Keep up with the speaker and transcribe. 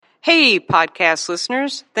Hey, podcast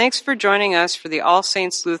listeners. Thanks for joining us for the All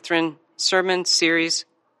Saints Lutheran Sermon Series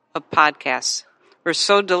of podcasts. We're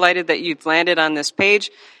so delighted that you've landed on this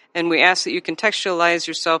page, and we ask that you contextualize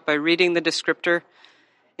yourself by reading the descriptor.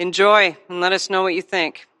 Enjoy, and let us know what you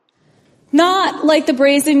think. Not like the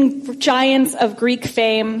brazen giants of Greek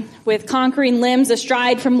fame, with conquering limbs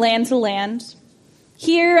astride from land to land.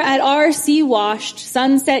 Here at our sea-washed,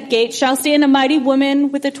 sunset gate shall stand a mighty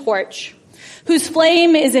woman with a torch, whose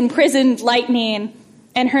flame is imprisoned lightning,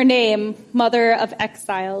 and her name, Mother of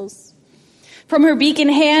Exiles. From her beacon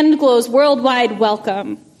hand glows worldwide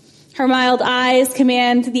welcome. Her mild eyes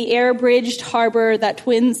command the air-bridged harbor that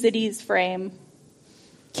twin cities frame.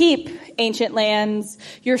 Keep, ancient lands,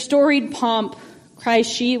 your storied pomp, cries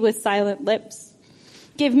she with silent lips.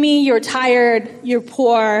 Give me your tired, your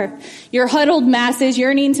poor, your huddled masses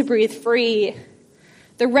yearning to breathe free,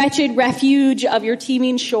 the wretched refuge of your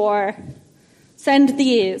teeming shore. Send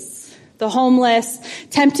these, the homeless,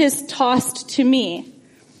 tempest-tossed to me.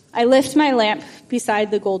 I lift my lamp beside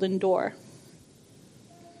the golden door.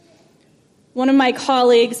 One of my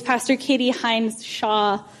colleagues, Pastor Katie Hines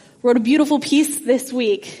Shaw, wrote a beautiful piece this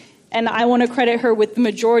week, and I want to credit her with the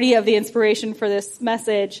majority of the inspiration for this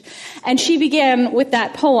message. And she began with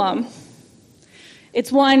that poem.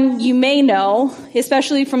 It's one you may know,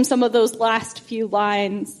 especially from some of those last few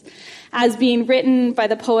lines, as being written by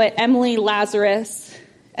the poet Emily Lazarus,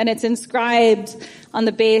 and it's inscribed on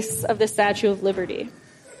the base of the Statue of Liberty.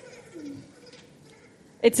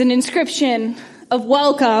 It's an inscription of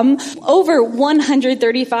welcome over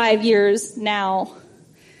 135 years now.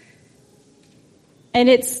 And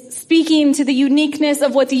it's speaking to the uniqueness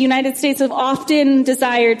of what the United States have often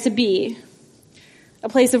desired to be, a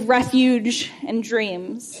place of refuge and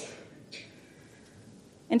dreams.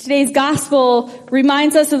 And today's gospel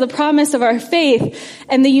reminds us of the promise of our faith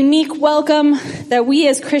and the unique welcome that we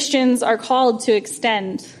as Christians are called to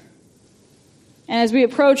extend. And as we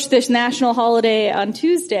approach this national holiday on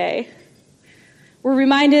Tuesday, we're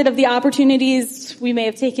reminded of the opportunities we may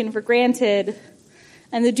have taken for granted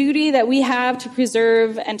and the duty that we have to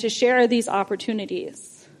preserve and to share these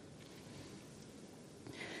opportunities.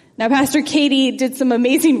 Now, Pastor Katie did some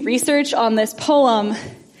amazing research on this poem.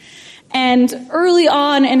 And early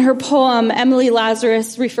on in her poem, Emily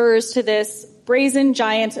Lazarus refers to this brazen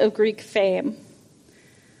giant of Greek fame,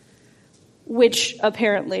 which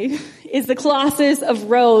apparently is the Colossus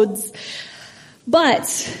of Rhodes.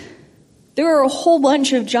 But there are a whole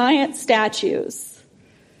bunch of giant statues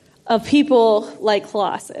of people like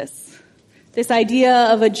Colossus. This idea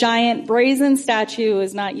of a giant brazen statue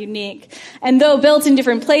is not unique. And though built in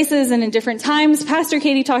different places and in different times, Pastor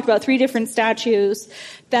Katie talked about 3 different statues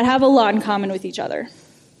that have a lot in common with each other.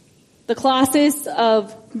 The Colossus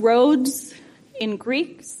of Rhodes in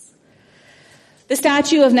Greeks, the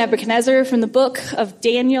statue of Nebuchadnezzar from the book of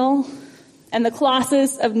Daniel, and the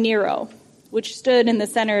Colossus of Nero, which stood in the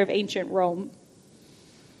center of ancient Rome.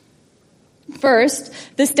 First,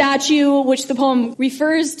 the statue which the poem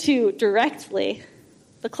refers to directly,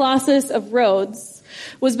 the Colossus of Rhodes,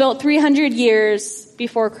 was built 300 years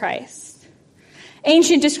before Christ.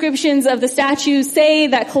 Ancient descriptions of the statue say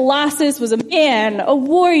that Colossus was a man, a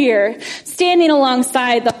warrior, standing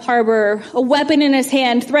alongside the harbor, a weapon in his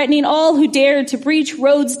hand, threatening all who dared to breach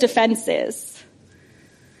Rhodes' defenses.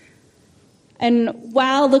 And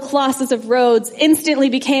while the Colossus of Rhodes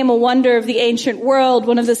instantly became a wonder of the ancient world,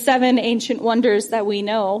 one of the 7 ancient wonders that we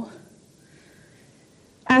know,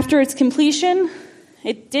 after its completion,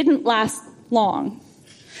 it didn't last long.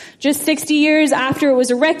 Just 60 years after it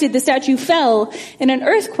was erected, the statue fell in an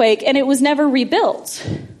earthquake and it was never rebuilt.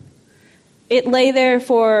 It lay there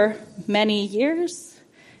for many years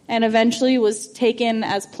and eventually was taken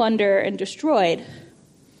as plunder and destroyed.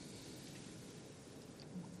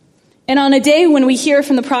 And on a day when we hear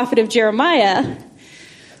from the prophet of Jeremiah,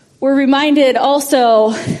 we're reminded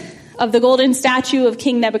also of the golden statue of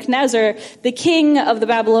King Nebuchadnezzar, the king of the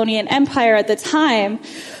Babylonian Empire at the time,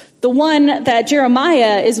 the one that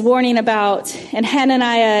Jeremiah is warning about, and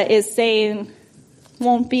Hananiah is saying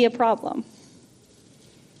won't be a problem.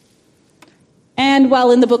 And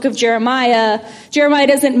while in the book of Jeremiah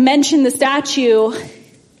doesn't mention the statue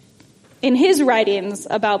in his writings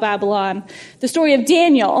about Babylon, the story of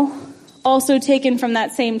Daniel, also taken from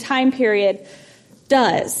that same time period,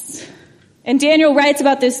 does. And Daniel writes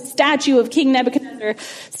about this statue of King Nebuchadnezzar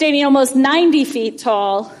standing almost 90 feet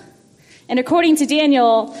tall. And according to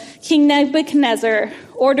Daniel, King Nebuchadnezzar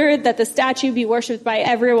ordered that the statue be worshipped by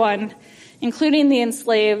everyone, including the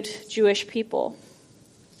enslaved Jewish people.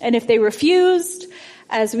 And if they refused,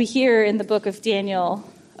 as we hear in the book of Daniel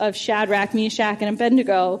of Shadrach, Meshach, and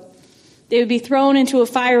Abednego, They would be thrown into a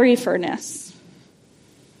fiery furnace.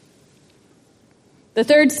 The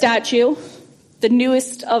third statue, the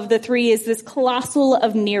newest of the three, is this colossal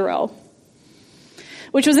of Nero,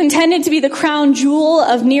 which was intended to be the crown jewel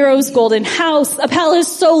of Nero's golden house, a palace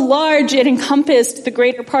so large it encompassed the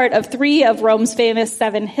greater part of 3 of Rome's famous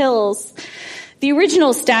 7 hills. The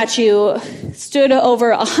original statue stood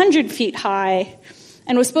over 100 feet high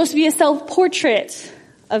and was supposed to be a self-portrait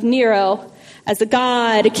of Nero as a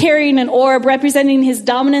god, carrying an orb representing his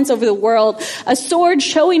dominance over the world, a sword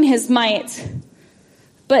showing his might.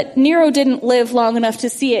 But Nero didn't live long enough to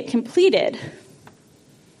see it completed.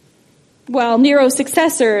 While Nero's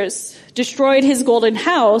successors destroyed his golden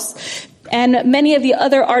house and many of the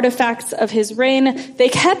other artifacts of his reign, they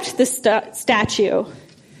kept the statue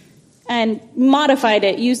and modified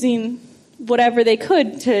it using whatever they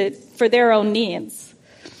could for their own needs.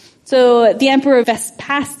 So the Emperor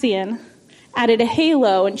Vespasian added a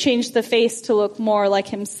halo and changed the face to look more like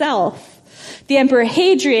himself. The Emperor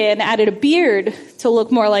Hadrian added a beard to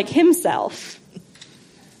look more like himself.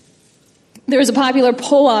 There was a popular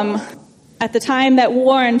poem at the time that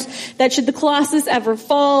warned that should the Colossus ever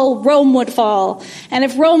fall, Rome would fall. And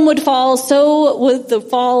if Rome would fall, so would the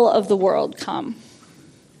fall of the world come.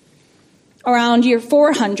 Around year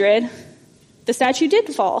 400, the statue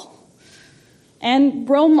did fall. And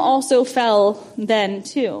Rome also fell then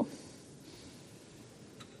too.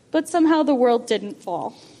 But somehow the world didn't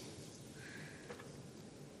fall.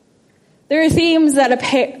 There are themes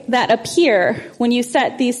that appear when you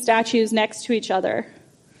set these statues next to each other.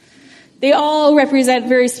 They all represent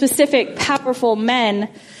very specific, powerful men.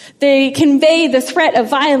 They convey the threat of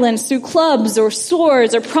violence through clubs or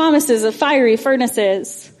swords or promises of fiery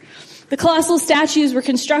furnaces. The colossal statues were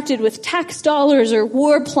constructed with tax dollars or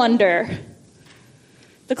war plunder.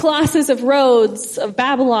 The Colossus of Rhodes, of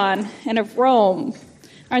Babylon, and of Rome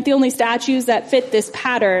aren't the only statues that fit this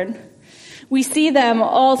pattern. We see them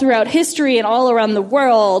all throughout history and all around the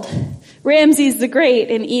world. Ramses the Great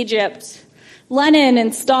in Egypt, Lenin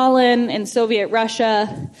and Stalin in Soviet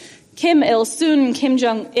Russia, Kim Il-sung, Kim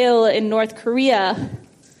Jong-il in North Korea.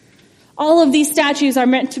 All of these statues are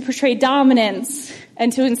meant to portray dominance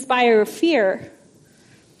and to inspire fear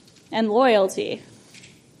and loyalty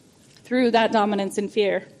through that dominance and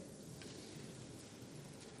fear.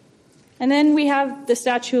 And then we have the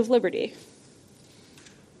Statue of Liberty.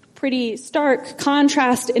 Pretty stark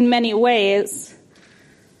contrast in many ways.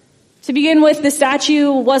 To begin with, the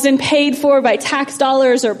statue wasn't paid for by tax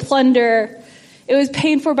dollars or plunder. It was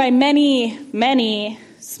paid for by many, many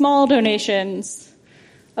small donations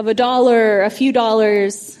of $1, a few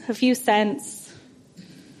dollars, a few cents.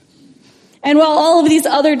 And while all of these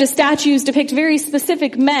other statues depict very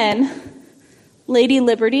specific men, Lady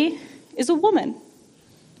Liberty is a woman,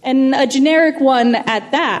 and a generic one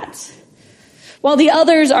at that. While the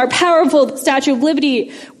others are powerful, the Statue of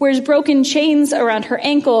Liberty wears broken chains around her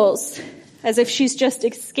ankles, as if she's just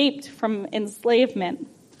escaped from enslavement.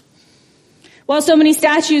 While so many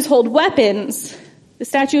statues hold weapons, the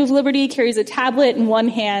Statue of Liberty carries a tablet in one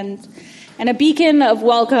hand and a beacon of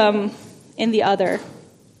welcome in the other.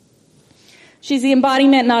 She's the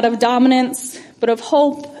embodiment not of dominance, but of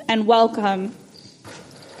hope and welcome,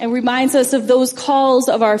 and reminds us of those calls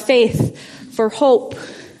of our faith for hope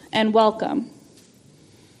and welcome.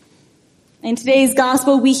 In today's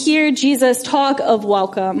gospel, we hear Jesus talk of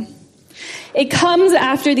welcome. It comes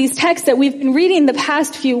after these texts that we've been reading the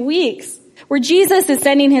past few weeks, where Jesus is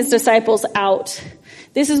sending his disciples out.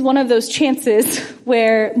 This is one of those chances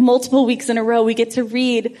where multiple weeks in a row we get to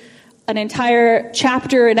read an entire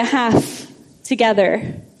chapter and a half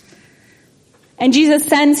together. And Jesus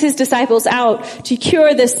sends his disciples out to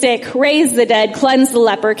cure the sick, raise the dead, cleanse the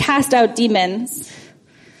leper, cast out demons.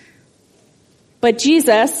 But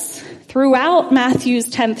Jesus, throughout Matthew's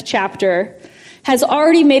 10th chapter, has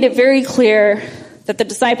already made it very clear that the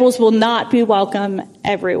disciples will not be welcome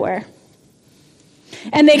everywhere.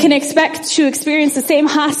 And they can expect to experience the same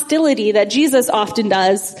hostility that Jesus often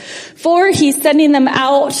does, for he's sending them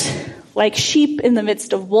out like sheep in the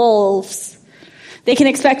midst of wolves. They can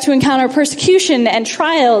expect to encounter persecution and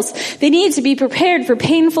trials. They need to be prepared for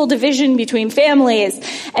painful division between families,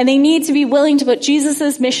 and they need to be willing to put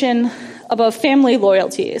Jesus' mission above family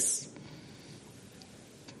loyalties.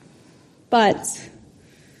 But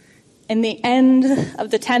in the end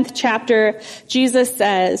of the 10th chapter, Jesus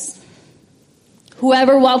says,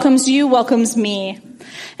 "Whoever welcomes you welcomes me.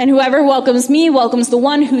 And whoever welcomes me welcomes the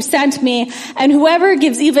one who sent me. And whoever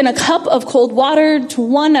gives even a cup of cold water to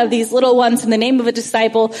one of these little ones in the name of a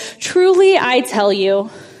disciple, truly I tell you,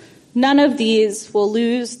 none of these will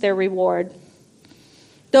lose their reward."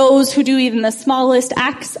 those who do even the smallest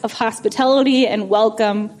acts of hospitality and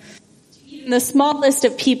welcome, even the smallest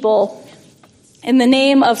of people, in the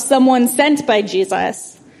name of someone sent by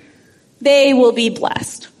Jesus, they will be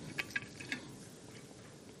blessed.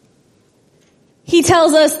 He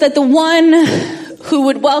tells us that the one who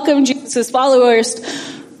would welcome Jesus' followers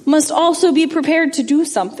must also be prepared to do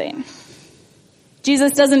something.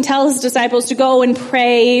 Jesus doesn't tell his disciples to go and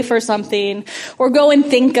pray for something or go and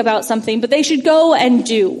think about something, but they should go and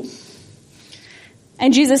do.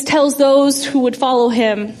 And Jesus tells those who would follow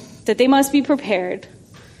him that they must be prepared,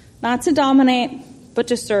 not to dominate, but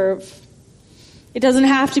to serve. It doesn't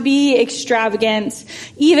have to be extravagant.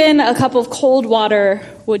 Even a cup of cold water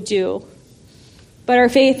would do. But our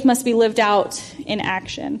faith must be lived out in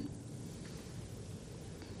action.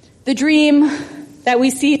 The dream that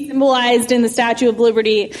we see symbolized in the Statue of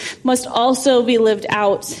Liberty must also be lived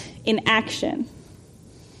out in action.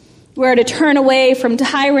 We are to turn away from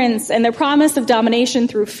tyrants and their promise of domination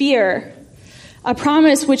through fear, a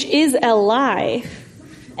promise which is a lie.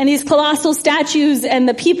 And these colossal statues and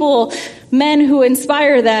the people, men who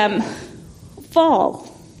inspire them, fall.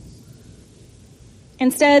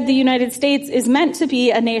 Instead, the United States is meant to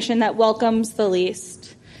be a nation that welcomes the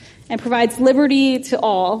least and provides liberty to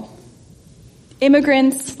all.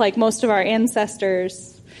 Immigrants, like most of our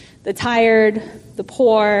ancestors, the tired, the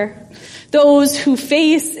poor, those whose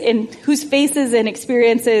faces and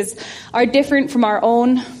experiences are different from our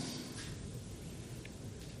own.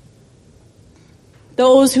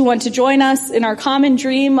 Those who want to join us in our common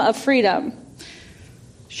dream of freedom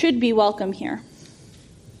should be welcome here.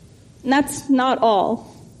 And that's not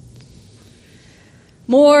all.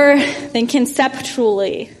 More than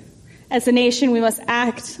conceptually, as a nation, we must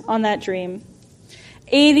act on that dream,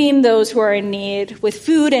 aiding those who are in need with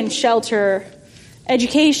food and shelter,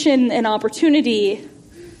 education and opportunity,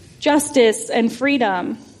 justice and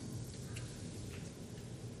freedom.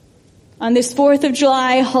 On this 4th of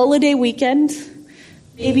July holiday weekend,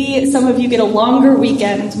 maybe some of you get a longer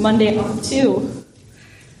weekend, Monday off too,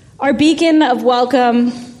 our beacon of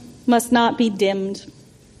welcome must not be dimmed.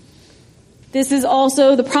 This is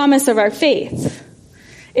also the promise of our faith.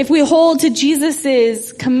 If we hold to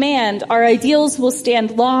Jesus' command, our ideals will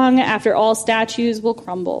stand long after all statues will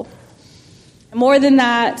crumble. And more than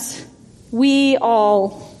that, we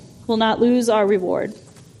all will not lose our reward.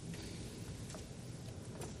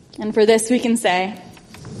 And for this we can say,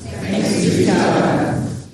 thanks be to God.